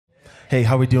Hey,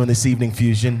 how we doing this evening,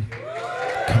 Fusion?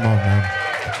 Come on, man.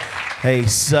 Hey,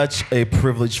 such a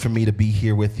privilege for me to be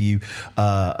here with you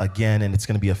again, and it's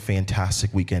going to be a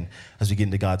fantastic weekend as we get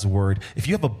into God's Word. If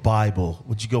you have a Bible,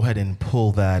 would you go ahead and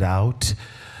pull that out?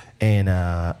 And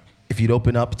if you'd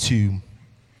open up to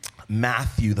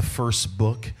Matthew, the first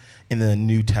book in the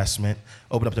New Testament,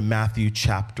 open up to Matthew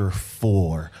chapter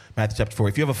 4. Matthew chapter 4.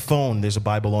 If you have a phone, there's a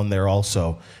Bible on there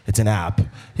also. It's an app.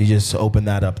 You just open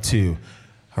that up too.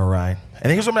 All right.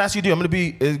 And here's what I'm going to ask you to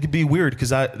do. It could be weird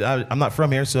because I'm not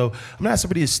from here, so I'm going to ask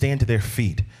somebody to stand to their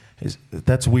feet.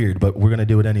 That's weird, but we're going to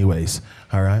do it anyways.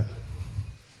 All right?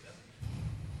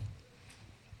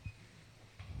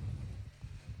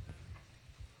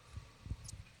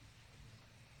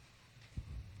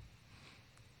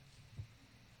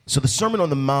 So the Sermon on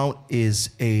the Mount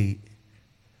is a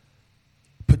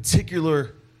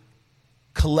particular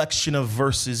collection of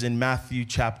verses in Matthew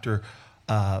chapter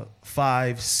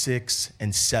 5, 6,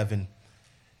 and 7.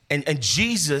 And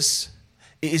Jesus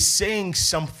is saying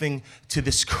something to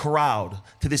this crowd,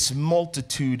 to this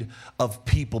multitude of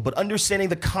people. But understanding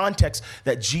the context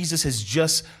that Jesus has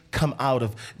just come out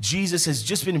of. Jesus has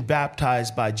just been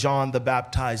baptized by John the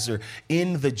Baptizer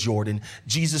in the Jordan.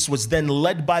 Jesus was then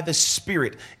led by the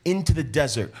Spirit into the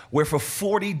desert, where for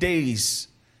 40 days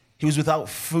he was without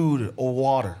food or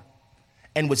water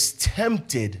and was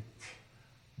tempted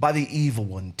by the evil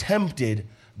one, tempted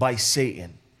by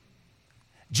Satan.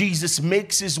 Jesus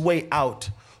makes his way out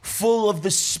full of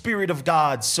the Spirit of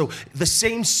God. So the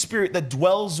same Spirit that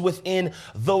dwells within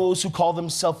those who call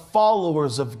themselves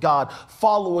followers of God,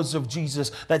 followers of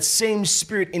Jesus, that same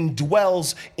Spirit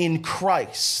indwells in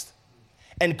Christ.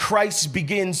 And Christ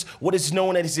begins what is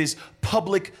known as his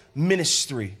public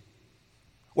ministry,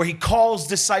 where he calls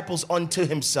disciples unto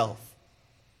himself,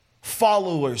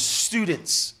 followers,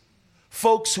 students,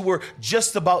 folks who were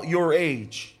just about your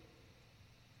age.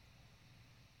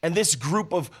 And this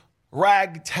group of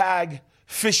ragtag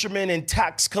fishermen and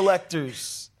tax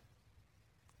collectors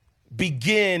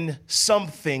begin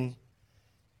something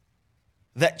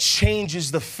that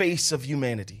changes the face of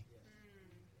humanity.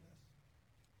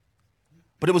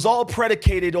 But it was all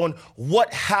predicated on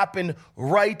what happened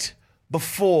right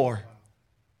before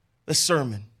the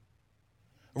sermon.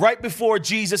 Right before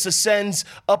Jesus ascends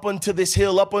up onto this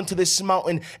hill, up onto this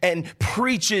mountain, and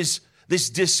preaches this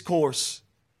discourse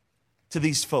to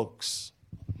these folks.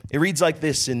 It reads like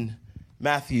this in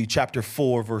Matthew chapter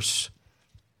 4, verse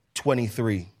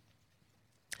 23.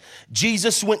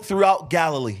 Jesus went throughout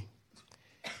Galilee,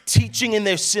 teaching in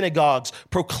their synagogues,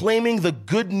 proclaiming the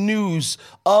good news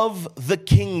of the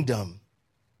kingdom,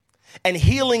 and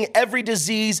healing every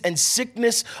disease and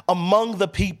sickness among the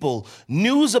people.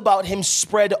 News about him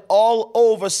spread all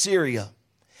over Syria,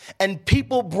 and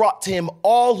people brought to him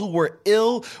all who were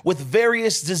ill with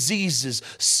various diseases,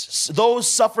 those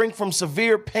suffering from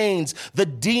severe pains, the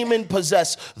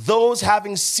demon-possessed, those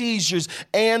having seizures,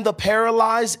 and the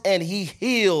paralyzed, and he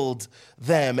healed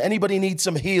them. Anybody need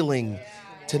some healing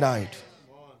tonight?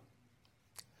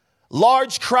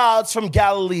 Large crowds from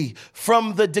Galilee,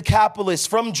 from the Decapolis,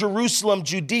 from Jerusalem,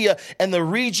 Judea, and the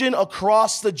region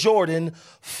across the Jordan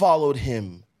followed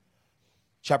him.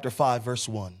 Chapter 5, verse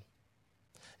 1.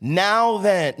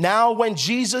 Now when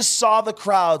Jesus saw the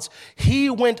crowds, he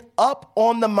went up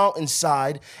on the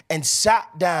mountainside and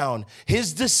sat down.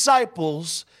 His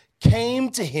disciples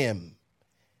came to him,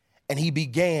 and he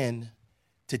began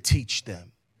to teach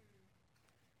them.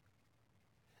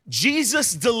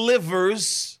 Jesus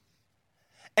delivers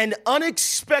an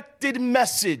unexpected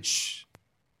message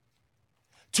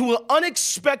to an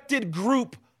unexpected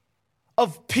group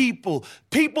of people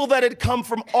that had come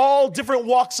from all different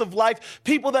walks of life,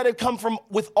 people that had come from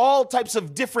with all types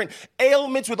of different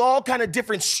ailments, with all kind of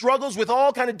different struggles, with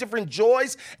all kind of different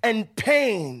joys and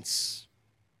pains.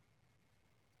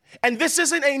 And this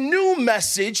isn't a new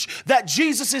message that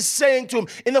Jesus is saying to him.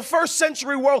 In the first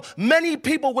century world, many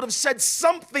people would have said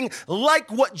something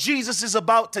like what Jesus is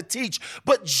about to teach.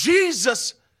 But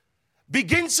Jesus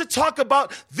begins to talk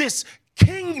about this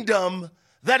kingdom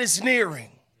that is nearing.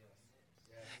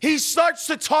 He starts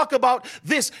to talk about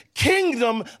this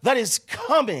kingdom that is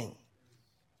coming.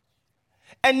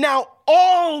 And now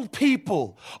all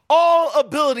people, all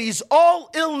abilities, all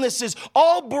illnesses,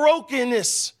 all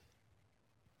brokenness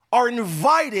are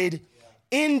invited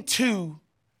into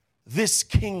this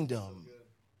kingdom.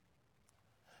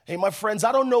 Hey, my friends,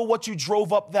 I don't know what you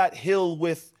drove up that hill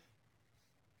with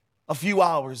a few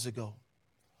hours ago.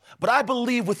 But I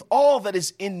believe with all that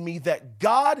is in me that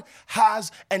God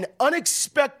has an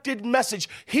unexpected message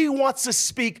he wants to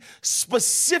speak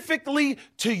specifically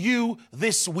to you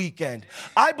this weekend.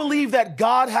 I believe that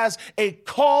God has a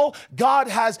call, God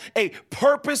has a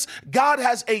purpose, God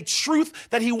has a truth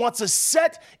that he wants to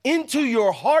set into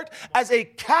your heart as a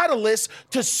catalyst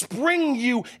to spring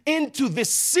you into this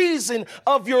season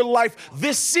of your life,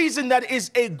 this season that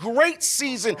is a great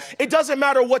season. It doesn't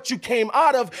matter what you came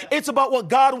out of, it's about what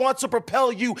God wants to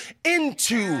propel you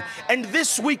into. And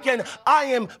this weekend, I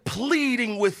am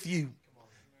pleading with you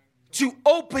to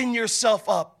open yourself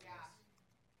up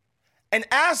and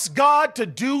ask God to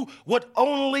do what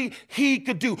only he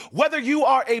could do. Whether you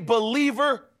are a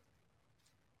believer,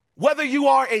 whether you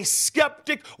are a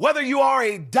skeptic, whether you are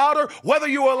a doubter, whether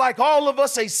you are like all of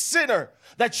us, a sinner,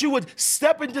 that you would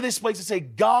step into this place and say,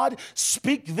 God,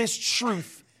 speak this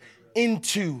truth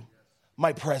into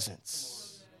my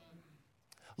presence.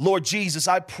 Lord Jesus,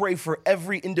 I pray for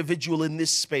every individual in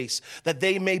this space that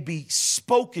they may be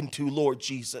spoken to, Lord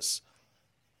Jesus,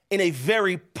 in a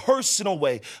very personal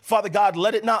way. Father God,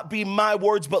 let it not be my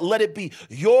words, but let it be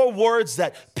your words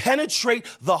that penetrate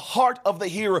the heart of the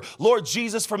hearer. Lord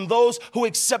Jesus, from those who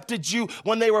accepted you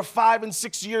when they were 5 and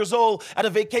 6 years old at a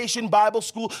vacation Bible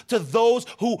school, to those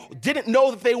who didn't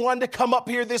know that they wanted to come up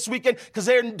here this weekend because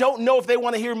they don't know if they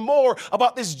want to hear more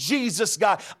about this Jesus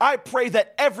God. I pray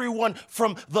that everyone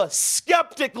from the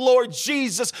skeptic, Lord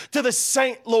Jesus, to the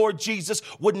saint, Lord Jesus,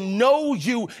 would know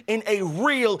you in a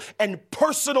real and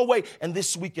personal way. And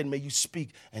this weekend, may you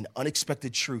speak an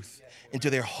unexpected truth into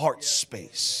their heart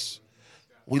space.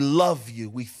 We love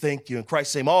you. We thank you. In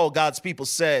Christ's name, all God's people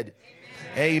said,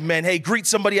 amen. Amen. Hey, greet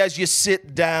somebody as you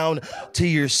sit down to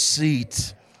your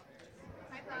seat.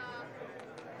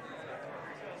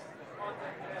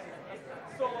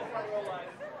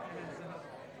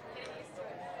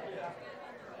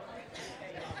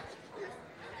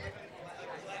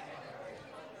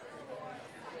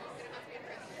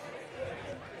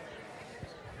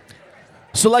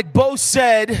 So like Bo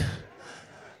said,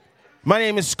 my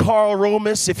name is Carl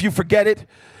Romas. If you forget it,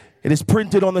 it is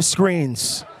printed on the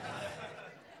screens.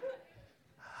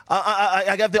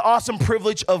 I got the awesome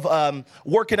privilege of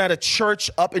working at a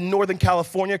church up in Northern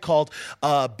California called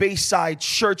Bayside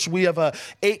Church. We have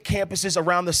 8 campuses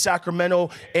around the Sacramento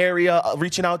area,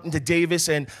 reaching out into Davis,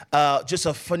 and just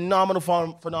a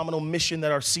phenomenal mission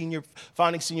that our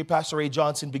founding senior pastor, Ray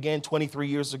Johnson, began 23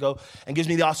 years ago, and gives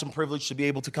me the awesome privilege to be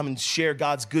able to come and share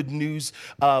God's good news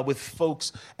with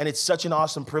folks. And it's such an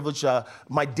awesome privilege.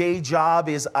 My day job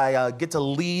is I get to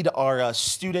lead our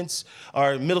students,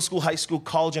 our middle school, high school,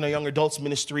 college, and our young adults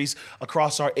ministries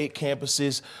across our 8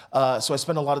 campuses. So I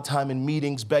spend a lot of time in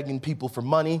meetings begging people for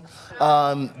money,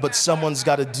 but someone's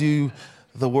got to do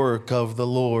the work of the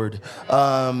Lord.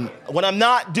 When I'm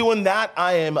not doing that,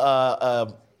 I am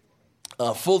a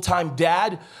full-time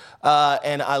dad,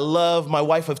 and I love my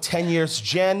wife of 10 years,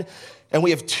 Jen, and we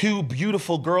have 2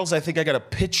 beautiful girls. I think I got a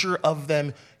picture of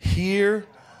them here.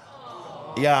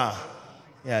 Yeah,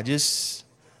 just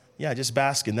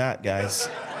bask in that, guys.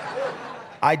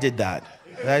 I did that.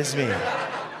 That's me.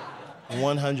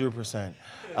 100%.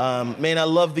 Man, I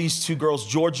love these 2 girls.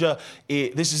 Georgia,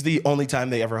 this is the only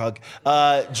time they ever hug.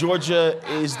 Georgia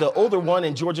is the older one,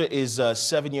 and Georgia is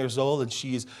 7 years old, and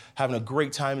she is having a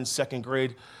great time in 2nd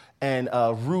grade. And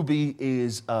Ruby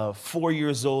is 4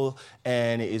 years old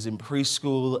and is in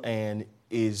preschool and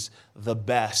is the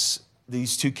best.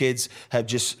 These 2 kids have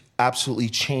just absolutely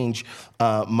changed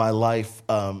my life.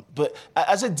 But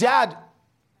as a dad,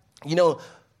 you know,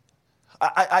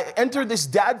 I entered this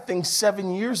dad thing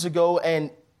 7 years ago,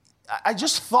 and I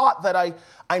just thought that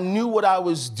I knew what I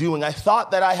was doing. I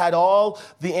thought that I had all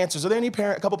the answers. Are there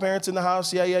a couple parents in the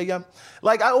house? Yeah.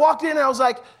 Like, I walked in and I was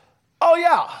like, oh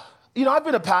yeah. You know, I've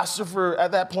been a pastor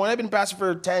at that point, I've been a pastor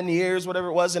for 10 years, whatever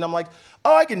it was, and I'm like,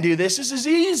 oh, I can do this. This is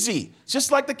easy. It's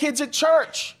just like the kids at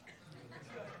church.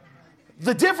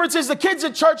 The difference is the kids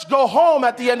at church go home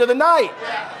at the end of the night.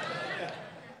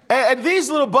 And these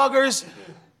little buggers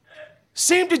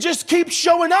seem to just keep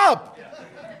showing up.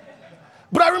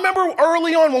 But I remember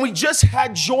early on when we just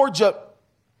had Georgia,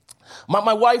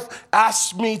 my wife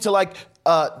asked me to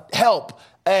help.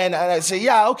 And I said,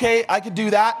 yeah, okay, I could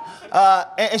do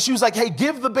that. And she was like, hey,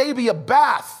 give the baby a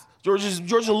bath. Georgia's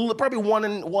probably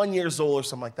 1 year old or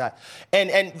something like that.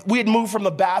 And we had moved from the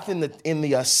bath in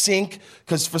the sink,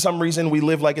 because for some reason we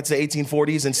live like it's the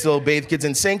 1840s and still bathe kids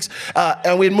in sinks.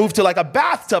 And we had moved to like a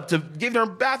bathtub to give her a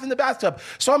bath in the bathtub.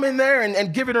 So I'm in there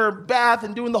and giving her a bath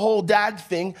and doing the whole dad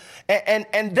thing.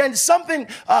 And then something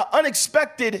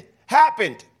unexpected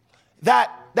happened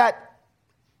that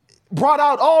brought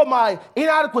out all my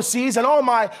inadequacies and all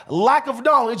my lack of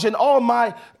knowledge and all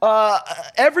my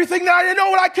everything that I didn't know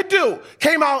what I could do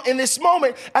came out in this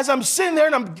moment as I'm sitting there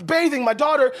and I'm bathing my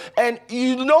daughter. And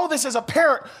you know this as a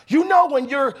parent, you know when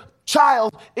your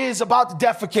child is about to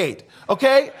defecate,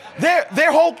 okay?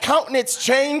 Their whole countenance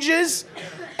changes.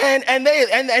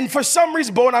 And for some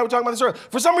reason, Bo and I were talking about this earlier,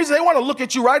 for some reason they want to look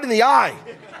at you right in the eye.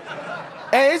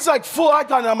 And it's like full eye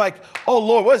contact. I'm like, oh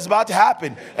Lord, what is about to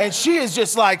happen? And she is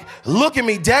just like looking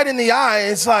me dead in the eye.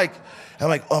 And it's like, I'm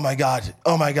like, oh my God.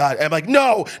 And I'm like,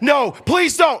 no,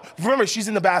 please don't. Remember, she's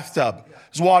in the bathtub.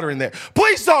 There's water in there.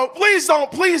 Please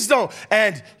don't.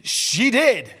 And she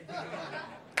did.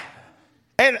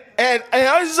 And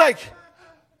I was just like,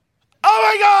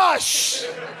 oh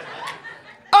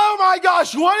my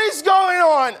gosh, what is going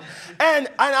on? And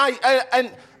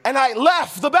I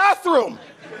left the bathroom.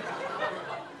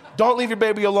 Don't leave your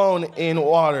baby alone in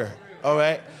water, all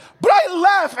right? But I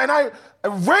left and I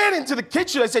ran into the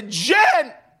kitchen. I said,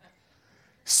 Jen,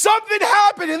 something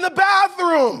happened in the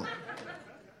bathroom.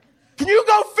 Can you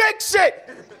go fix it?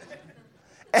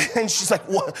 And she's like,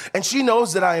 what? And she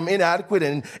knows that I am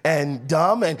inadequate and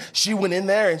dumb. And she went in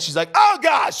there and she's like, oh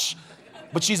gosh.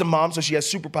 But she's a mom, so she has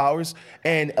superpowers.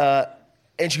 And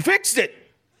she fixed it.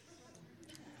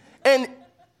 And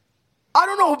I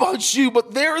don't know about you,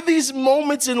 but there are these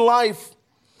moments in life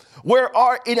where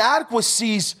our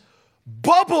inadequacies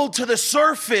bubble to the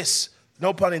surface.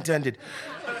 No pun intended.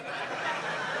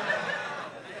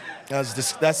 That's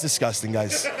disgusting,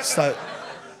 guys. Stop.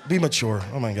 Be mature.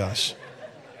 Oh my gosh.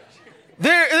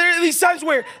 There are these times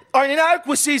where our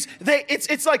inadequacies,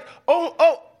 it's like,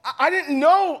 oh, I didn't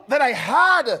know that I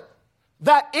had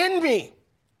that in me.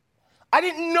 I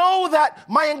didn't know that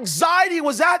my anxiety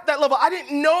was at that level. I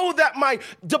didn't know that my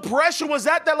depression was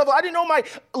at that level. I didn't know my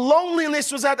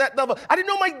loneliness was at that level. I didn't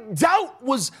know my doubt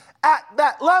was at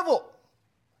that level.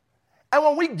 And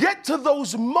when we get to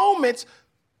those moments,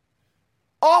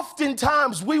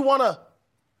 oftentimes we want to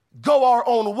go our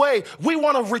own way. We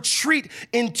want to retreat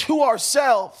into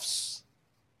ourselves.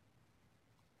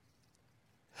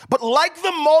 But like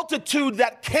the multitude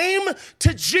that came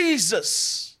to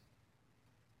Jesus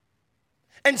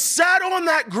and sat on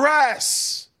that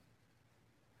grass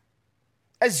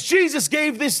as Jesus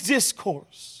gave this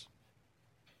discourse,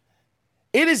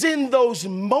 it is in those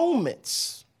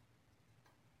moments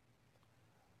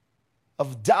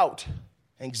of doubt,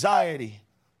 anxiety,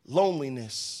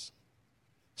 loneliness,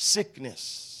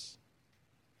 sickness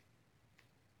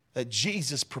that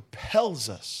Jesus propels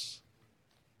us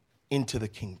into the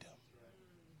kingdom.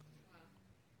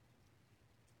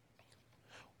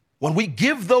 When we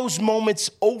give those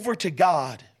moments over to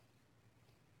God,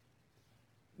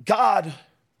 God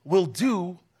will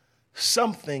do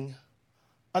something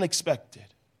unexpected.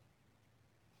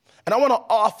 And I want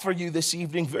to offer you this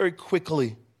evening very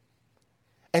quickly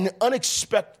an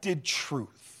unexpected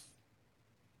truth.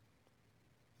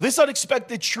 This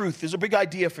unexpected truth is a big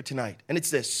idea for tonight, and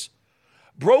it's this: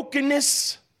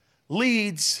 brokenness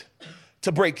leads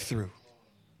to breakthrough.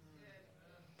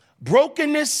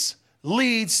 Brokenness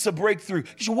leads to breakthrough.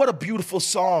 What a beautiful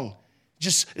song.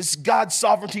 Just, it's God's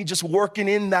sovereignty just working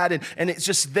in that, and it's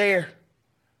just there.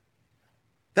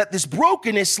 That this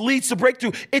brokenness leads to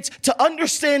breakthrough. It's to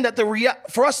understand that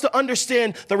for us to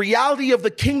understand the reality of the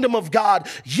kingdom of God,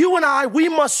 you and I, we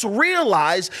must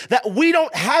realize that we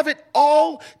don't have it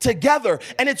all together.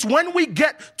 And it's when we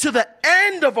get to the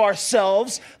end of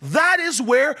ourselves, that is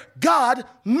where God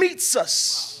meets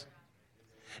us.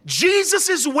 Jesus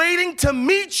is waiting to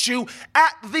meet you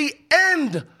at the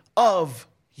end of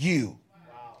you.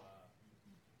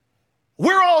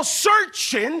 We're all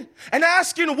searching and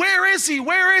asking, where is he?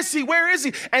 Where is he? Where is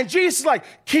he? And Jesus is like,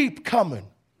 keep coming.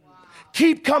 Wow.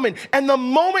 Keep coming. And the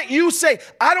moment you say,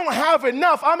 I don't have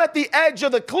enough, I'm at the edge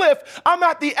of the cliff, I'm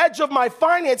at the edge of my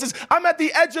finances, I'm at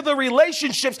the edge of the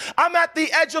relationships, I'm at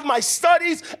the edge of my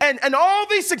studies, and all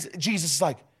these things. Jesus is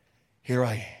like, here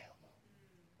I am.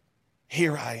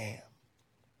 Here I am.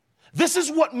 This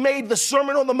is what made the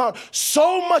Sermon on the Mount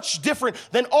so much different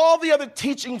than all the other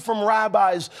teaching from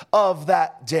rabbis of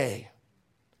that day.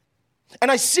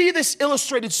 And I see this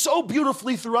illustrated so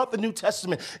beautifully throughout the New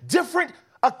Testament. Different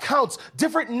accounts,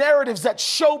 different narratives that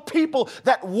show people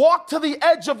that walked to the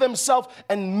edge of themselves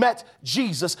and met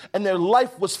Jesus, and their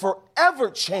life was forever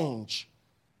changed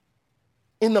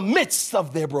in the midst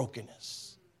of their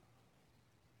brokenness.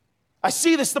 I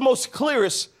see this the most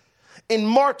clearest in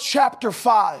Mark chapter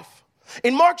 5.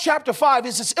 In Mark chapter 5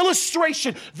 is this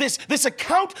illustration, this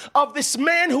account of this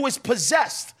man who is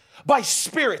possessed by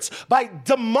spirits, by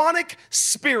demonic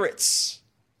spirits.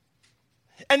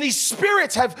 And these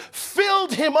spirits have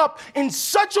filled him up in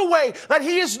such a way that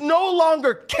he is no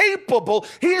longer capable,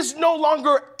 he is no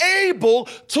longer able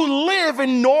to live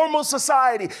in normal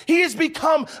society. He has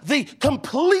become the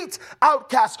complete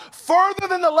outcast, further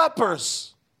than the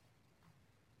lepers.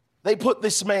 They put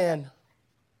this man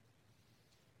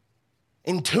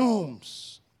in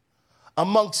tombs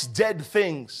amongst dead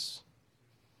things.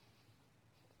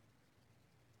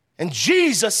 And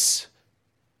Jesus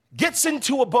gets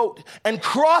into a boat and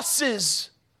crosses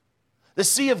the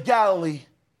Sea of Galilee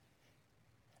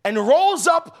and rolls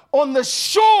up on the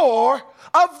shore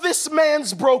of this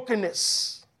man's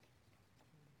brokenness.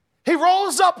 He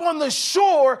rolls up on the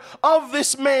shore of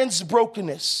this man's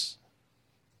brokenness.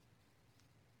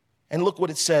 And look what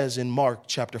it says in Mark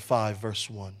chapter 5, verse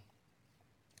 1.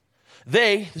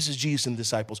 They, this is Jesus and the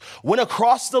disciples, went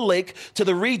across the lake to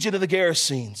the region of the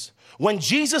Gerasenes. When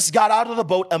Jesus got out of the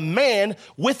boat, a man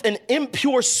with an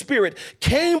impure spirit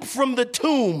came from the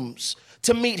tombs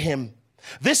to meet him.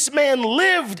 This man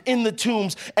lived in the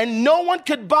tombs, and no one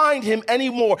could bind him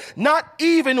anymore, not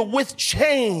even with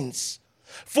chains.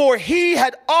 For he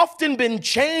had often been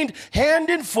chained hand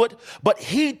and foot, but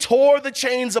he tore the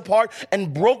chains apart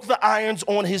and broke the irons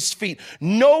on his feet.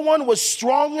 No one was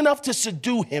strong enough to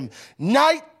subdue him.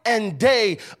 Night and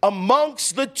day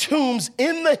amongst the tombs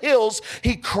in the hills,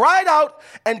 he cried out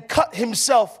and cut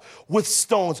himself with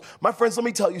stones. My friends, let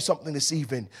me tell you something this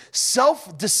evening.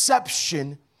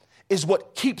 Self-deception is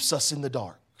what keeps us in the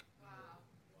dark.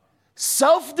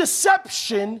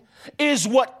 Self-deception is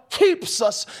what keeps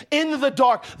us in the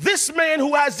dark. This man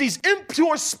who has these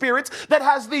impure spirits, that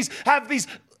have these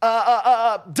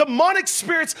demonic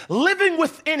spirits living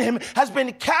within him, has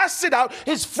been casted out.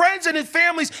 His friends and his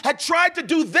families had tried to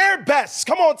do their best.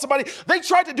 Come on, somebody. They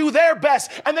tried to do their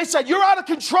best, and they said, "You're out of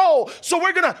control, so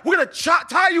we're gonna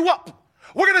tie you up.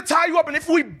 We're going to tie you up, and if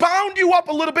we bound you up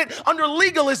a little bit under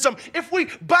legalism, if we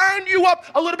bind you up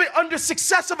a little bit under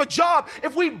success of a job,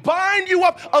 if we bind you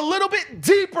up a little bit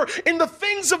deeper in the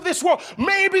things of this world,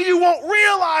 maybe you won't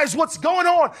realize what's going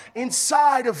on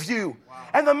inside of you." Wow.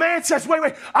 And the man says,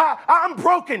 wait, I'm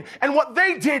broken, and what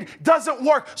they did doesn't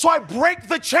work, so I break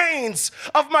the chains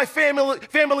of my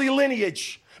family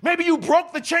lineage. Maybe you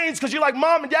broke the chains because you're like,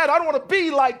 "Mom and Dad, I don't want to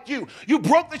be like you." You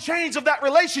broke the chains of that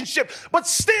relationship, but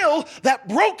still that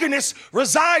brokenness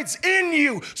resides in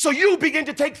you. So you begin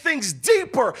to take things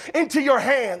deeper into your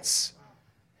hands.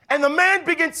 And the man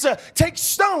begins to take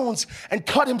stones and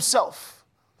cut himself.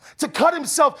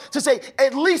 To say,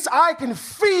 at least I can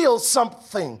feel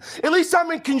something. At least I'm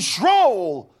in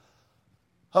control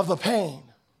of the pain.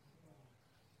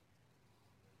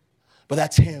 But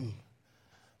that's him.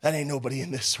 That ain't nobody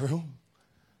in this room.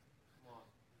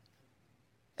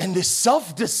 And this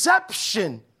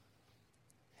self-deception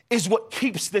is what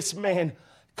keeps this man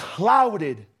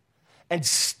clouded and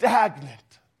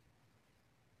stagnant,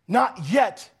 not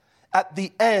yet at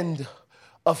the end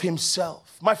of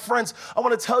himself. My friends, I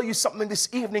want to tell you something this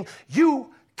evening.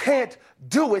 You can't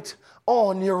do it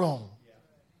on your own.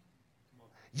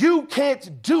 You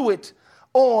can't do it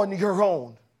on your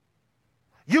own.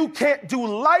 You can't do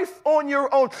life on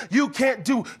your own. You can't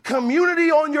do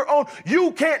community on your own.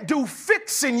 You can't do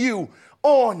fixing you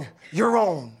on your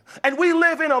own. And we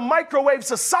live in a microwave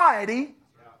society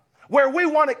where we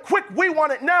want it quick, we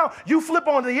want it now. You flip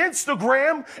on the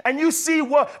Instagram and you see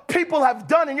what people have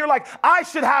done, and you're like, "I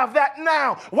should have that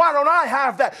now. Why don't I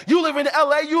have that?" You live in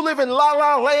LA, you live in La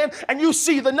La Land, and you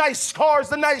see the nice cars,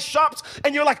 the nice shops,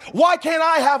 and you're like, "Why can't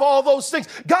I have all those things?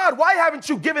 God, why haven't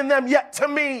you given them yet to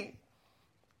me?"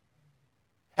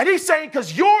 And he's saying,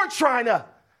 because you're trying to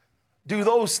do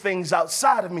those things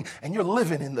outside of me, and you're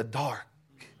living in the dark.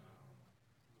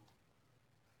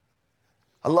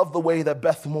 I love the way that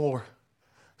Beth Moore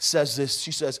says this.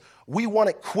 She says, "We want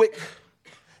it quick.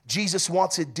 Jesus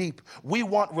wants it deep. We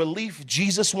want relief.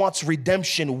 Jesus wants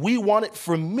redemption. We want it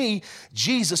for me.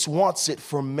 Jesus wants it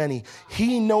for many.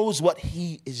 He knows what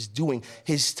he is doing.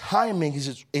 His timing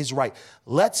is right.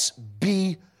 Let's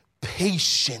be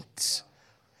patient.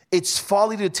 It's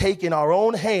folly to take in our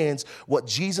own hands what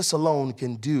Jesus alone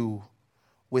can do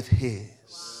with his."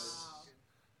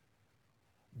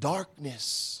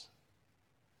 Darkness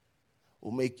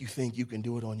will make you think you can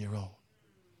do it on your own.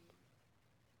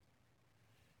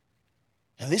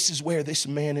 And this is where this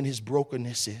man and his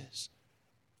brokenness is.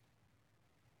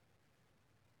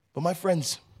 But my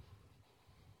friends,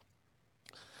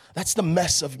 that's the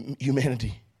mess of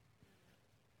humanity.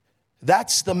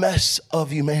 That's the mess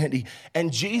of humanity.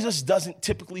 And Jesus doesn't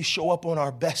typically show up on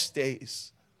our best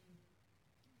days.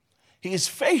 He is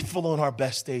faithful on our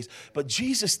best days, but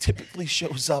Jesus typically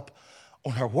shows up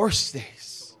on our worst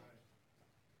days.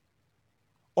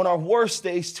 on our worst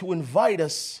days to invite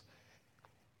us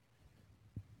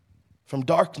from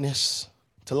darkness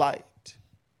to light.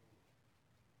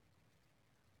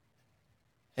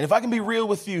 And if I can be real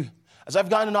with you, as I've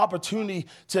gotten an opportunity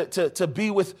to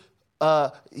be with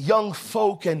young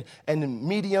folk and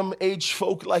medium-aged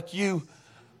folk like you,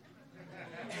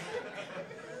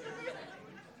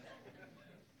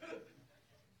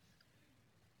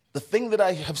 the thing that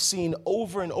I have seen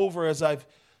over and over as I've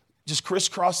just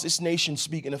crisscrossed this nation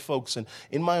speaking to folks and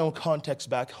in my own context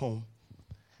back home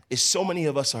is so many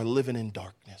of us are living in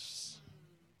darkness.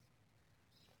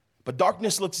 But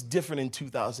darkness looks different in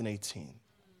 2018.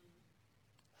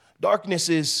 Darkness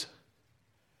is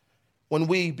when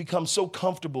we become so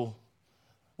comfortable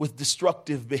with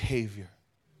destructive behavior.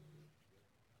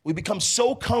 We become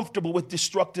so comfortable with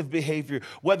destructive behavior,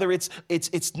 whether it's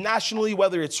nationally,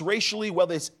 whether it's racially,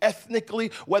 whether it's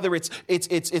ethnically, whether it's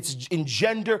in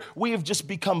gender. We have just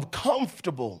become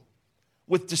comfortable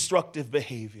with destructive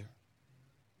behavior.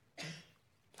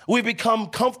 We become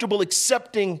comfortable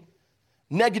accepting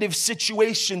negative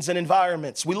situations and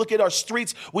environments. We look at our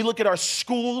streets, we look at our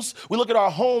schools, we look at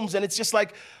our homes, and it's just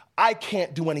like, I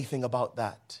can't do anything about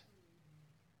that.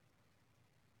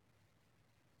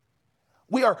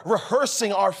 We are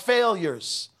rehearsing our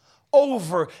failures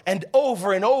over and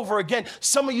over and over again.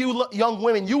 Some of you young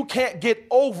women, you can't get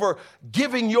over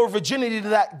giving your virginity to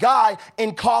that guy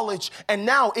in college, and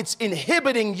now it's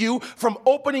inhibiting you from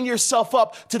opening yourself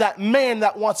up to that man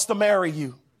that wants to marry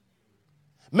you.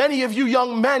 Many of you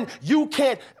young men, you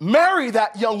can't marry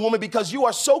that young woman because you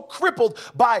are so crippled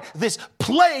by this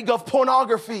plague of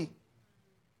pornography.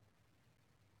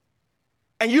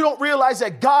 And you don't realize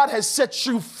that God has set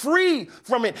you free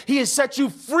from it. He has set you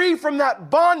free from that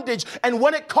bondage. And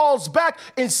when it calls back,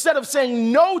 instead of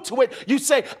saying no to it, you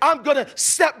say, I'm going to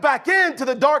step back into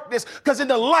the darkness because in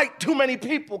the light, too many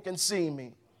people can see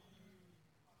me.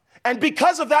 And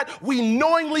because of that, we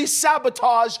knowingly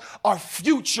sabotage our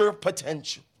future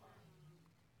potential.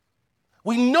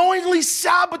 We knowingly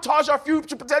sabotage our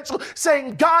future potential,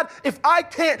 saying, God, if I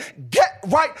can't get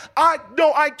right, I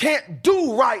know I can't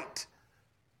do right.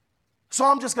 So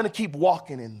I'm just going to keep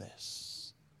walking in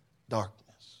this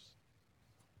darkness.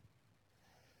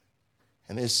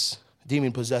 And this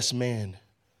demon-possessed man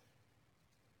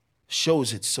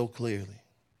shows it so clearly.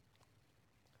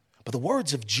 But the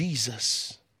words of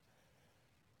Jesus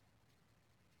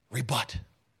rebut.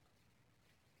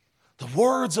 The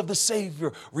words of the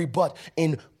Savior rebut.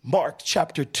 In Mark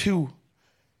chapter 2,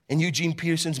 in Eugene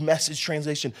Peterson's Message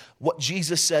translation, what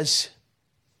Jesus says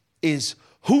is,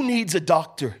 who needs a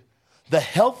doctor? The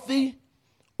healthy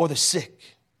or the sick?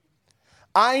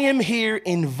 I am here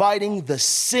inviting the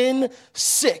sin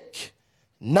sick,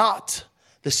 not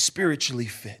the spiritually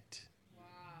fit. Wow.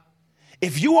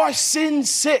 If you are sin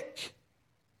sick,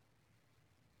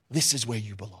 this is where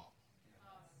you belong.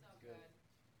 Oh, so good.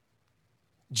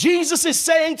 Jesus is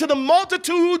saying to the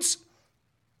multitudes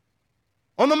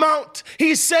on the mount,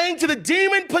 he's saying to the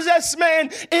demon-possessed man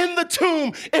in the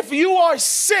tomb, if you are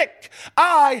sick,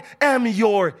 I am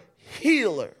your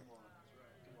healer.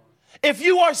 If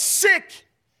you are sick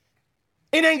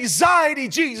in anxiety,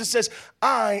 Jesus says,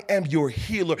 I am your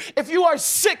healer. If you are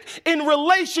sick in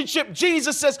relationship,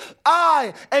 Jesus says,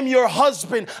 I am your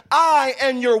husband. I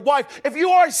am your wife. If you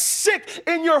are sick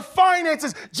in your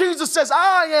finances, Jesus says,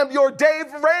 I am your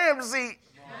Dave Ramsey.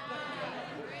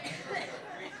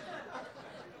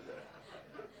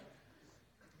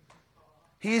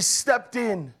 He has stepped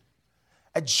in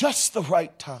at just the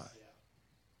right time.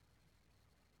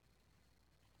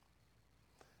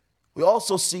 We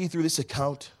also see through this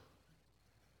account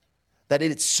that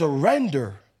it's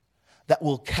surrender that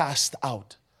will cast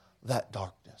out that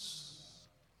darkness.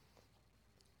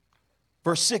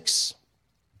 Verse 6,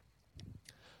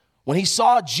 when he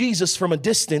saw Jesus from a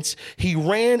distance, he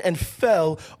ran and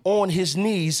fell on his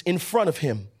knees in front of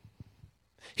him.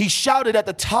 He shouted at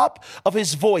the top of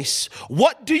his voice,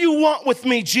 what do you want with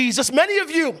me, Jesus? Many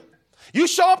of you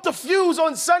show up to Fuse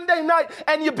on Sunday night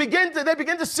and they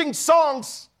begin to sing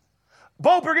songs.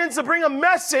 Bo begins to bring a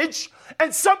message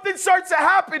and something starts to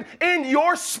happen in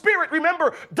your spirit.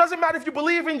 Remember, doesn't matter if you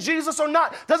believe in Jesus or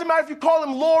not. Doesn't matter if you call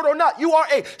him Lord or not. You are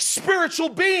a spiritual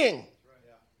being.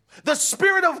 The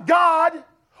Spirit of God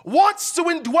wants to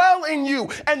indwell in you.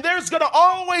 And there's going to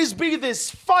always be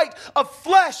this fight of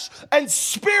flesh and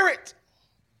spirit.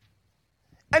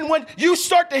 And when you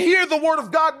start to hear the word of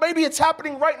God, maybe it's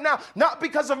happening right now, not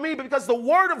because of me, but because the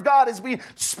word of God is being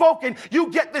spoken,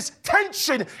 you get this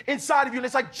tension inside of you. And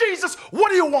it's like, Jesus, what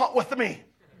do you want with me?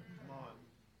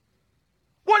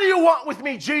 What do you want with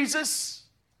me, Jesus?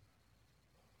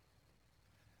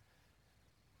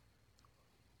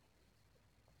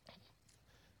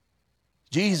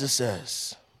 Jesus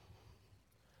says,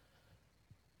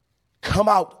 come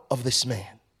out of this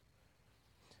man,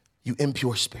 you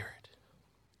impure spirit.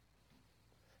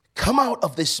 Come out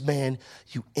of this man,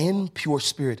 you impure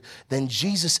spirit. Then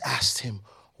Jesus asked him,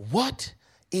 what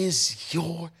is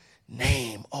your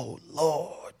name, O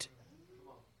Lord?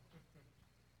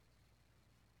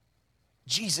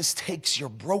 Jesus takes your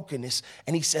brokenness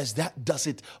and he says, that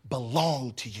doesn't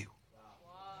belong to you.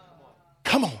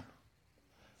 Come on.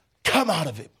 Come out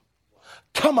of it.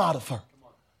 Come out of her.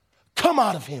 Come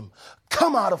out of him.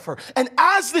 Come out of her. And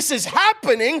as this is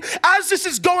happening, as this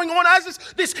is going on, as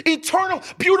this eternal,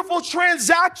 beautiful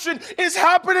transaction is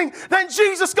happening, then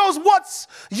Jesus goes, what's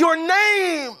your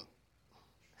name?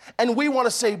 And we want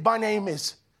to say, my name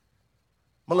is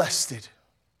molested.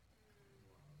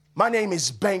 My name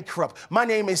is bankrupt. My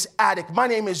name is addict. My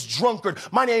name is drunkard.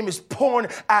 My name is porn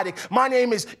addict. My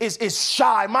name is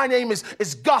shy. My name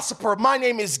is gossiper. My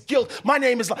name is guilt. My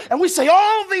name is... And we say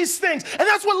all these things. And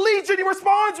that's what Legion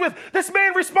responds with. This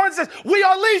man responds and says, we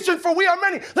are Legion, for we are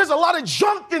many. There's a lot of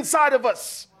junk inside of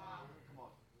us.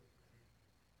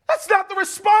 That's not the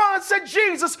response that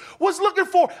Jesus was looking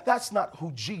for. That's not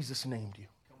who Jesus named you.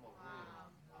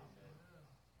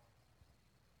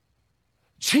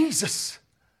 Jesus,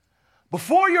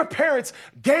 before your parents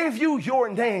gave you your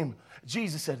name,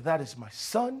 Jesus said, that is my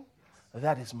son,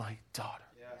 that is my daughter.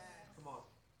 Yes. Come on.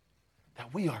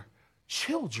 That we are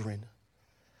children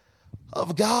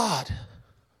of God.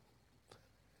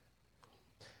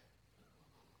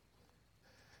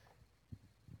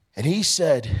 And he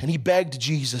said, and he begged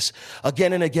Jesus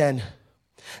again and again,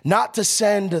 not to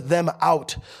send them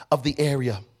out of the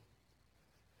area.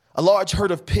 A large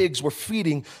herd of pigs were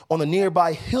feeding on the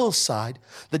nearby hillside.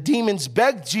 The demons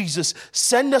begged Jesus,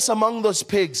 send us among those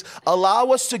pigs. Allow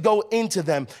us to go into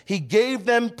them. He gave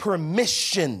them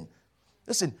permission.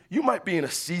 Listen, you might be in a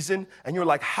season and you're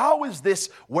like, how is this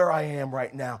where I am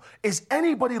right now? Is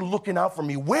anybody looking out for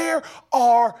me? Where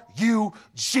are you,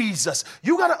 Jesus?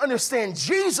 You got to understand,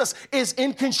 Jesus is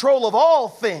in control of all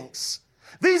things.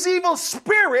 These evil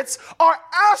spirits are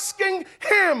asking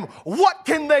him, what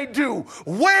can they do?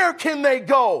 Where can they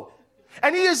go?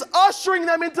 And he is ushering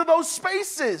them into those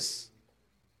spaces.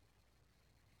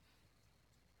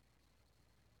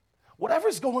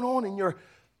 Whatever's going on in your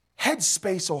head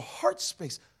space or heart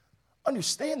space,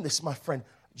 understand this, my friend.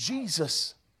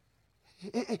 Jesus,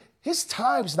 his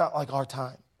time's not like our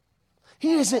time.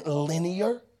 He isn't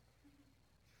linear.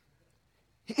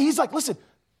 He's like, listen,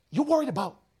 you're worried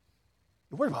about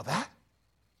that?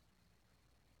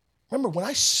 Remember, when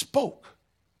I spoke,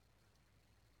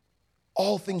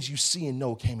 all things you see and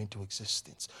know came into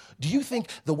existence. Do you think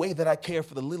the way that I care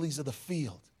for the lilies of the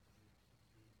field,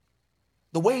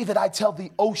 the way that I tell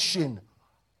the ocean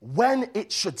when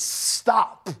it should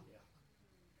stop,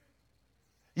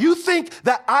 you think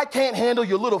that I can't handle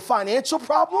your little financial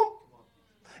problem?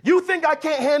 You think I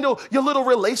can't handle your little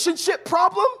relationship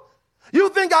problem? You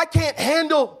think I can't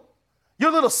handle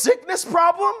your little sickness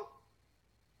problem?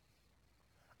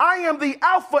 I am the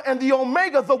Alpha and the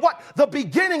Omega, the what? The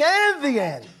beginning and the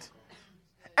end.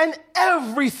 And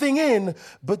everything in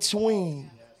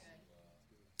between.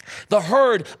 The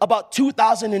herd, about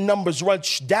 2,000 in numbers,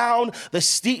 rushed down the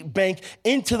steep bank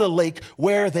into the lake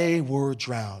where they were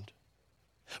drowned.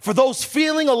 For those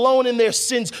feeling alone in their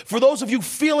sins, for those of you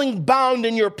feeling bound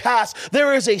in your past,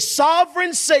 there is a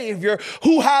sovereign Savior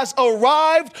who has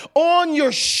arrived on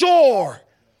your shore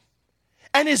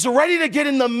and is ready to get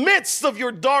in the midst of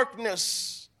your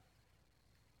darkness.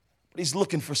 But he's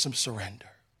looking for some surrender.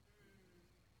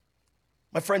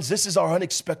 My friends, this is our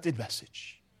unexpected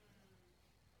message.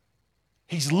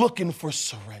 He's looking for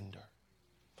surrender.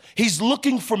 He's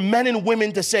looking for men and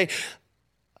women to say,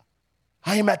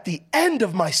 I am at the end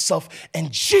of myself,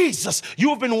 and Jesus, you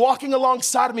have been walking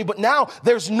alongside of me, but now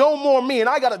there's no more me, and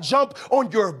I got to jump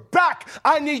on your back.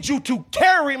 I need you to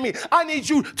carry me. I need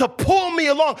you to pull me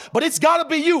along, but it's got to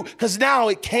be you, because now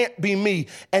it can't be me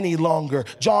any longer.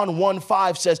 John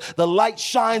 1:5 says, the light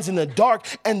shines in the dark,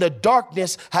 and the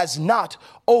darkness has not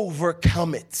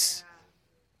overcome it.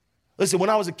 Listen,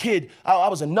 when I was a kid, I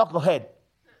was a knucklehead,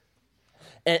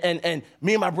 and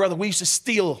me and my brother, we used to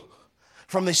steal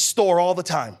from this store all the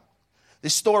time.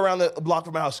 This store around the block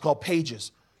from my house called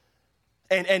Pages.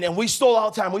 And we stole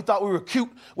all the time. We thought we were cute.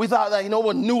 We thought that no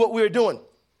one knew what we were doing.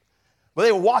 But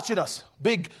they were watching us.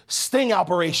 Big sting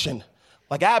operation,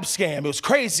 like Abscam. It was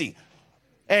crazy.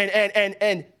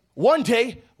 And one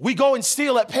day, we go and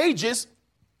steal at Pages,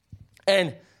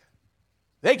 and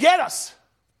they get us.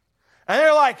 And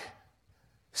they're like,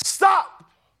 stop.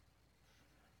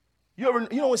 You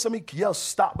know when somebody yells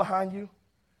stop behind you?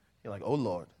 You're like, oh,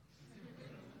 Lord.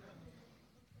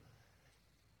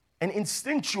 And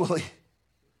instinctually,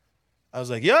 I was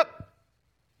like, yep.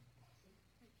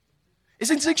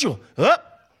 It's instinctual.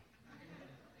 Up.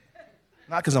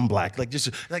 Not because I'm black. Like,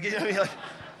 just, like, you know what I mean?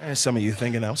 Like, some of you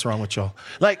thinking, what's wrong with y'all?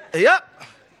 Like, yep.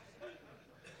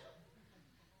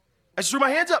 I just threw my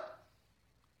hands up.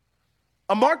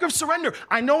 A mark of surrender.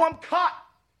 I know I'm caught.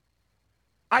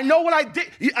 I know what I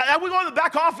did. I would go to the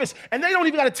back office, and they don't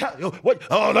even got to tell you. What?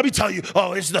 Oh, let me tell you.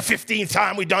 Oh, this is the 15th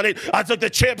time we done it. I took the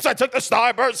chips. I took the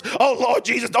Starburst. Oh, Lord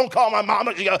Jesus, don't call my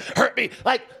mama. She's going to hurt me.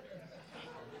 Like,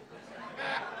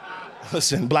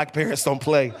 listen, black parents don't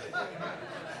play.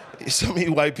 Some of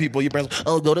you white people, your parents,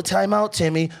 oh, go to timeout,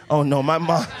 Timmy. Oh, no, my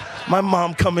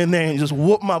mom come in there and just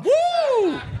whoop my,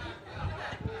 woo!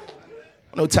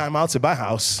 No timeouts at my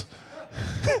house.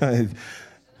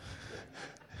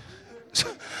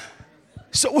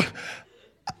 So,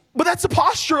 but that's the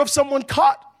posture of someone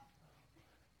caught.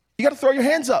 You got to throw your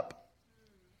hands up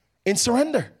in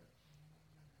surrender.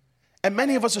 And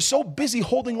many of us are so busy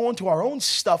holding on to our own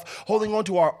stuff, holding on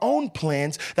to our own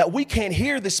plans, that we can't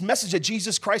hear this message that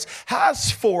Jesus Christ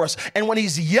has for us. And when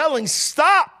he's yelling,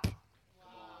 stop,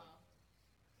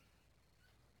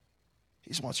 he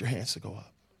just wants your hands to go up.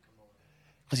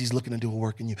 Because he's looking to do a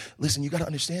work in you. Listen, you got to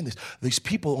understand this. These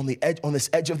people on this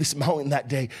edge of this mountain that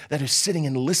day that are sitting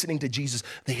and listening to Jesus,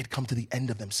 they had come to the end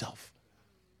of themselves.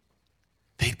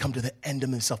 They had come to the end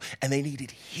of themselves, and they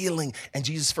needed healing. And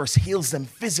Jesus first heals them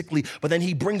physically, but then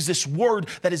he brings this word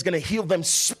that is going to heal them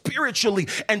spiritually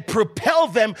and propel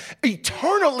them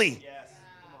eternally. Yes.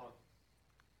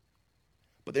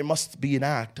 But there must be an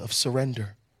act of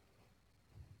surrender.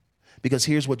 Because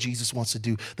here's what Jesus wants to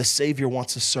do. The Savior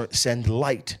wants to send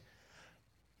light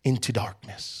into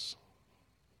darkness.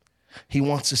 He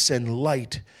wants to send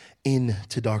light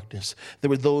into darkness. There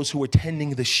were those who were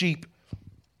tending the sheep,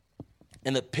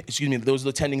 and those who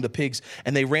were tending the pigs,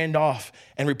 and they ran off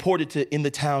and reported in the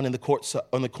town, in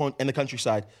the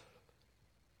countryside.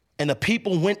 And the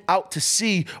people went out to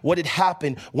see what had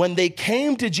happened. When they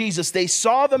came to Jesus, they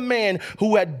saw the man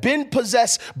who had been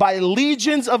possessed by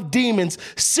legions of demons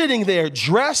sitting there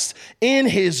dressed in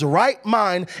his right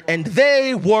mind, and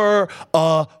they were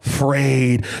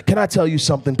afraid. Can I tell you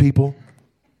something, people?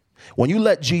 When you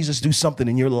let Jesus do something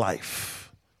in your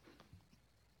life,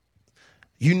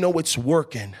 you know it's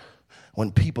working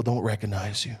when people don't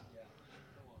recognize you.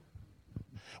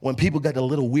 When people get a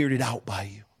little weirded out by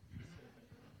you.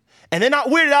 And they're not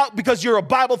weirded out because you're a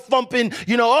Bible thumping,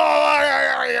 you're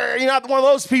not one of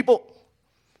those people.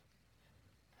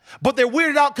 But they're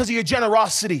weirded out because of your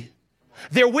generosity.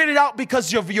 They're weirded out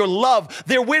because of your love.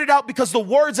 They're weirded out because the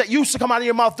words that used to come out of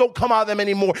your mouth don't come out of them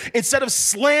anymore. Instead of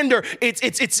slander,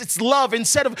 it's love.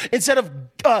 Instead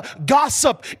of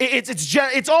gossip,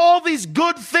 it's all these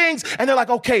good things. And they're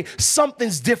like, okay,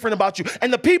 something's different about you.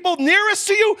 And the people nearest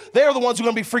to you, they're the ones who are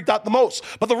going to be freaked out the most.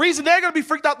 But the reason they're going to be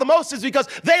freaked out the most is because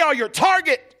they are your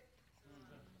target.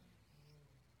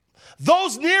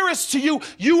 Those nearest to you,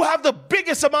 you have the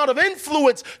biggest amount of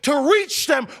influence to reach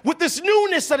them with this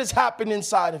newness that has happened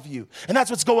inside of you. And that's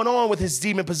what's going on with his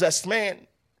demon-possessed man.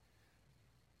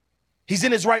 He's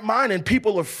in his right mind, and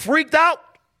people are freaked out.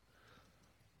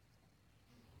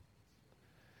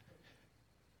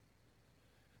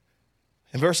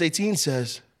 And verse 18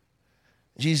 says,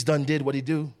 Jesus done did what he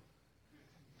do.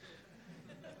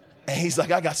 And he's like,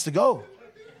 I got to go.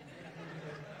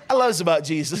 I love this about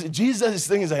Jesus. Jesus does his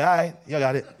thing. He's like, all right, y'all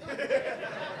got it.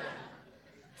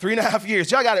 3.5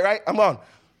 years. Y'all got it, right? I'm gone.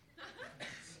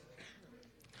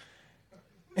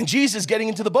 And Jesus getting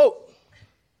into the boat.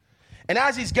 And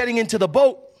as he's getting into the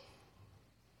boat,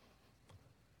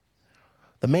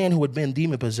 the man who had been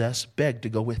demon-possessed begged to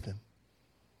go with him.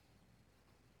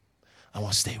 I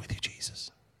want to stay with you, Jesus.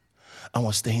 I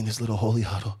want to stay in this little holy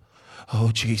huddle.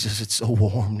 Oh, Jesus, it's so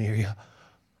warm near you.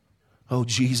 Oh,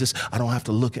 Jesus, I don't have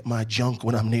to look at my junk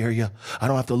when I'm near you. I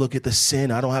don't have to look at the sin.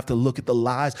 I don't have to look at the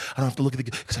lies. I don't have to look at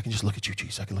because I can just look at you,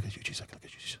 Jesus. I can look at you, Jesus. I can look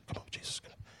at you, Jesus. Come on, Jesus.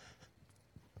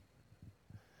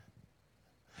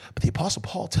 But the Apostle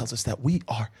Paul tells us that we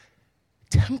are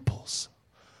temples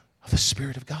of the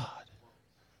Spirit of God.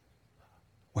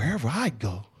 Wherever I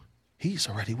go, he's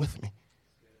already with me.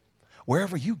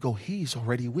 Wherever you go, he's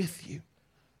already with you.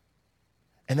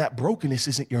 And that brokenness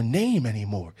isn't your name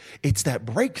anymore. It's that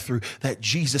breakthrough that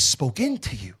Jesus spoke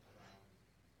into you.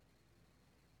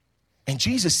 And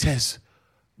Jesus says,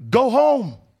 go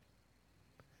home.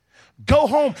 Go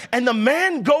home. And the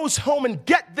man goes home, and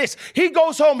get this. He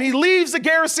goes home. He leaves the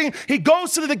Gerasene. He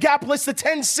goes to the Decapolis, the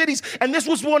 10 cities. And this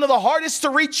was one of the hardest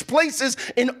to reach places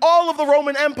in all of the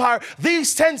Roman Empire.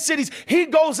 These 10 cities, he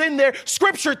goes in there.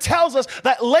 Scripture tells us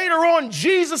that later on,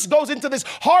 Jesus goes into this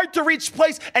hard to reach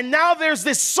place. And now there's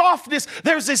this softness,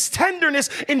 there's this tenderness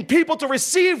in people to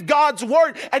receive God's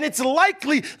word. And it's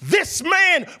likely this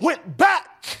man went back.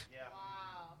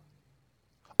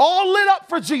 All lit up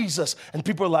for Jesus. And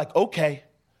people are like, okay,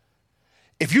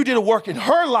 if you did a work in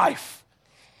her life,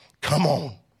 come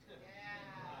on.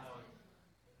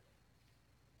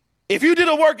 If you did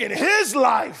a work in his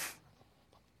life,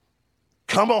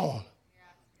 come on.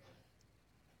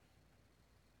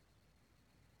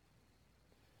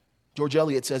 George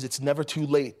Eliot says it's never too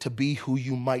late to be who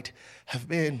you might have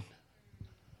been.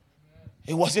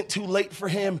 It wasn't too late for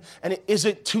him, and it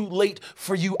isn't too late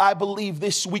for you. I believe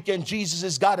this weekend Jesus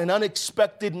has got an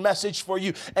unexpected message for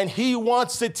you, and he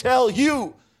wants to tell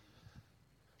you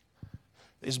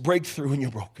there's breakthrough in your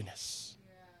brokenness.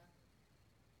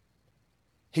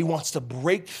 He wants to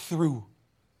break through,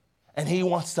 and he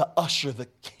wants to usher the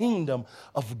kingdom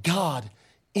of God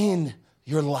in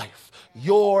your life.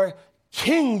 Your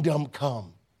kingdom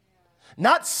come.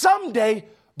 Not someday,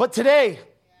 but today.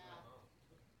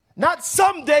 Not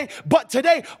someday, but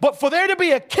today. But for there to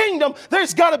be a kingdom,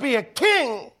 there's got to be a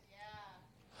king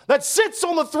that sits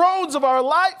on the thrones of our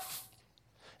life.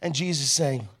 And Jesus is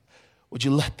saying, would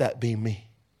you let that be me?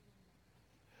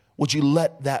 Would you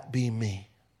let that be me?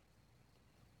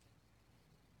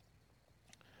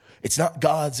 It's not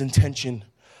God's intention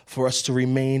for us to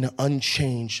remain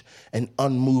unchanged and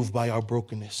unmoved by our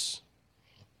brokenness.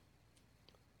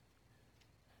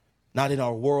 Not in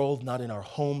our world, not in our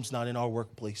homes, not in our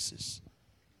workplaces.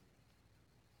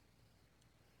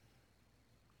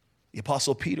 The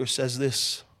Apostle Peter says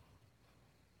this,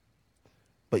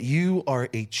 but you are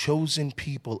a chosen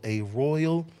people, a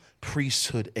royal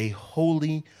priesthood, a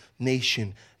holy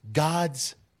nation,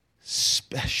 God's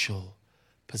special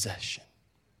possession.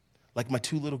 Like my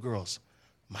two little girls,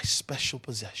 my special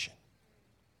possession.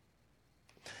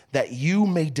 That you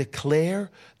may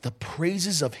declare the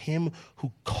praises of him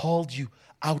who called you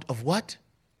out of what?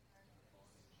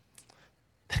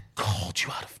 That called you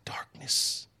out of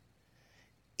darkness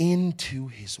into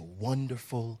his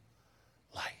wonderful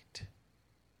light.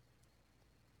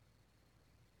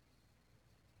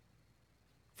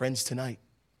 Friends, tonight,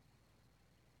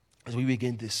 as we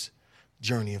begin this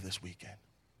journey of this weekend,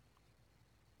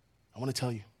 I want to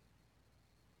tell you,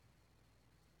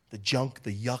 the junk,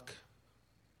 the yuck,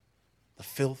 the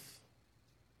filth,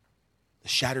 the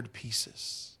shattered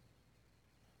pieces.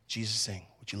 Jesus is saying,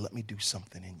 would you let me do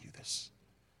something in you this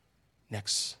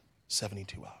next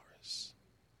 72 hours?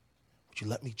 Would you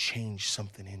let me change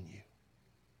something in you?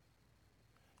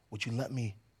 Would you let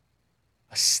me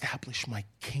establish my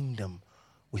kingdom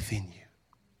within you?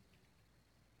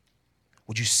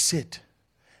 Would you sit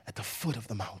at the foot of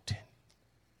the mountain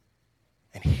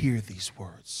and hear these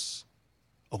words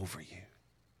over you?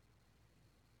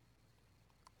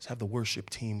 Let's have the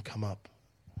worship team come up.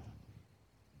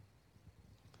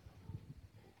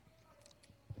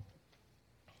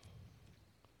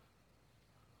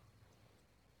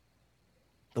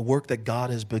 The work that God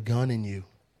has begun in you,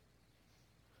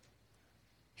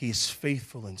 he is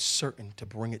faithful and certain to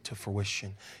bring it to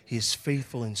fruition. He is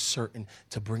faithful and certain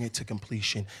to bring it to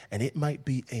completion. And it might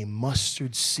be a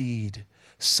mustard seed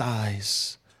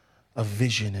size of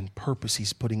vision and purpose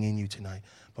he's putting in you tonight.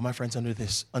 But my friends,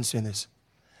 understand this.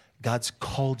 God's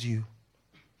called you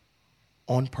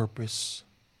on purpose,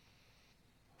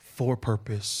 for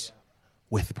purpose,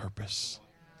 with purpose.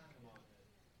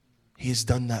 He has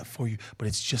done that for you, but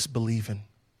it's just believing.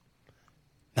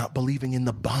 Not believing in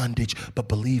the bondage, but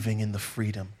believing in the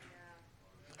freedom.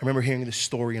 I remember hearing this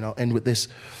story, and I'll end with this.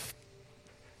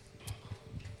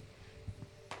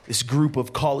 This group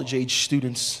of college-age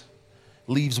students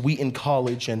leaves Wheaton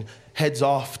College and heads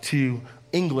off to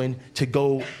England to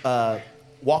go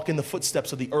walk in the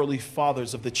footsteps of the early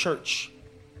fathers of the church.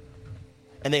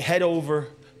 And they head over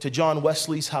to John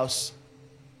Wesley's house,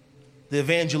 the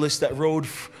evangelist that rode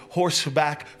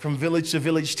horseback from village to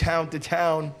village, town to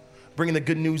town, bringing the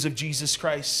good news of Jesus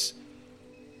Christ,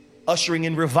 ushering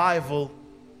in revival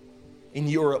in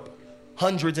Europe.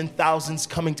 Hundreds and thousands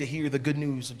coming to hear the good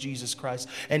news of Jesus Christ.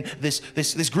 And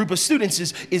this group of students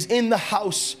is in the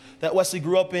house that Wesley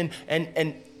grew up in,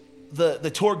 and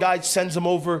the tour guide sends them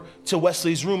over to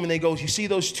Wesley's room, and they go, you see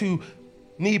those two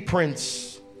knee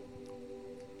prints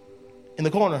in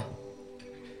the corner?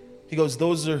 He goes,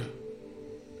 those are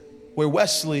where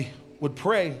Wesley would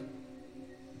pray.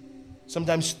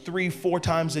 sometimes 3-4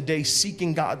 times a day,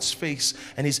 seeking God's face.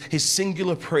 And his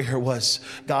singular prayer was,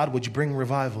 God, would you bring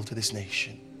revival to this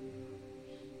nation?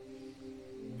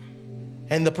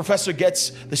 And the professor gets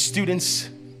the students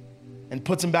and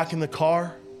puts them back in the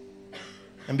car.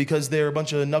 And because they're a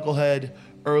bunch of knucklehead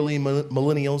early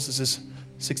millennials, this is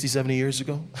 60, 70 years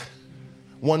ago,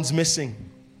 one's missing.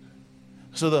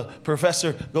 So the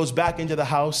professor goes back into the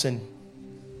house and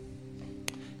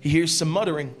he hears some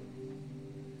muttering.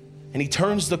 And he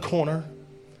turns the corner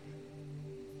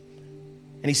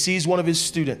and he sees one of his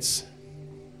students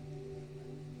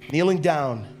kneeling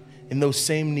down in those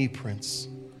same knee prints,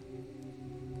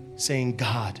 saying,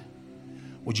 God,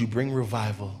 would you bring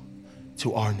revival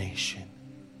to our nation?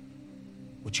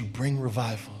 Would you bring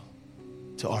revival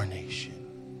to our nation?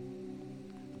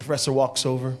 The professor walks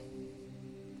over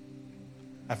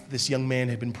after this young man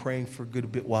had been praying for a good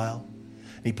bit while.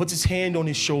 And he puts his hand on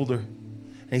his shoulder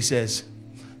and he says,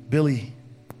 Billy,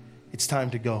 it's time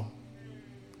to go.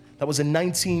 That was a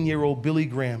 19-year-old Billy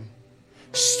Graham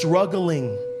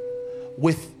struggling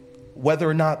with whether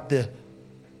or not the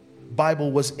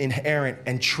Bible was inerrant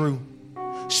and true,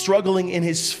 struggling in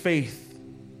his faith,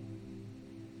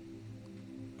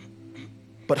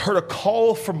 but heard a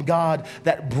call from God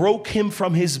that broke him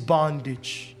from his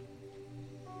bondage.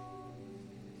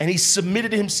 And he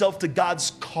submitted himself to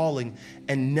God's calling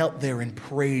and knelt there and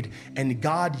prayed. And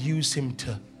God used him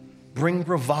to bring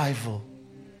revival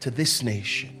to this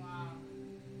nation.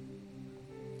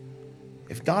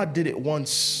 If God did it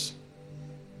once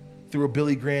through a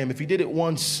Billy Graham, if he did it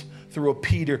once through a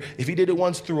Peter, if he did it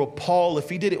once through a Paul, if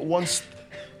he did it once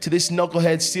to this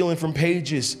knucklehead stealing from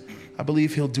pages, I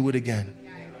believe he'll do it again.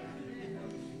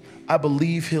 I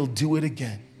believe he'll do it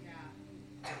again.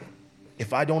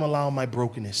 If I don't allow my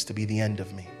brokenness to be the end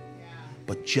of me,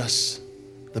 but just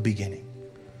the beginning.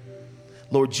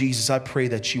 Lord Jesus, I pray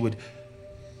that you would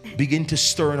begin to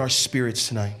stir in our spirits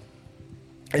tonight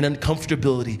an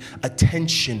uncomfortability, a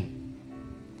tension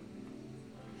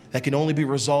that can only be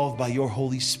resolved by your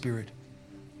Holy Spirit.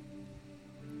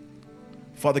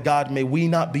 Father God, may we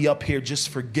not be up here just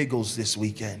for giggles this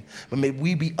weekend, but may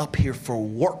we be up here for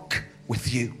work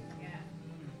with you,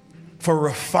 for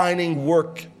refining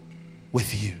work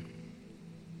with you.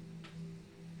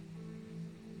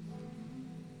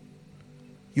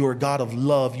 You are a God of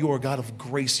love. You are a God of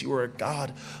grace. You are a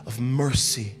God of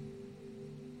mercy.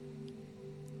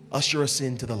 Usher us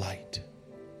into the light.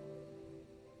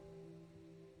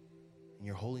 In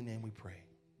your holy name we pray.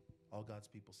 All God's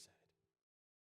people said.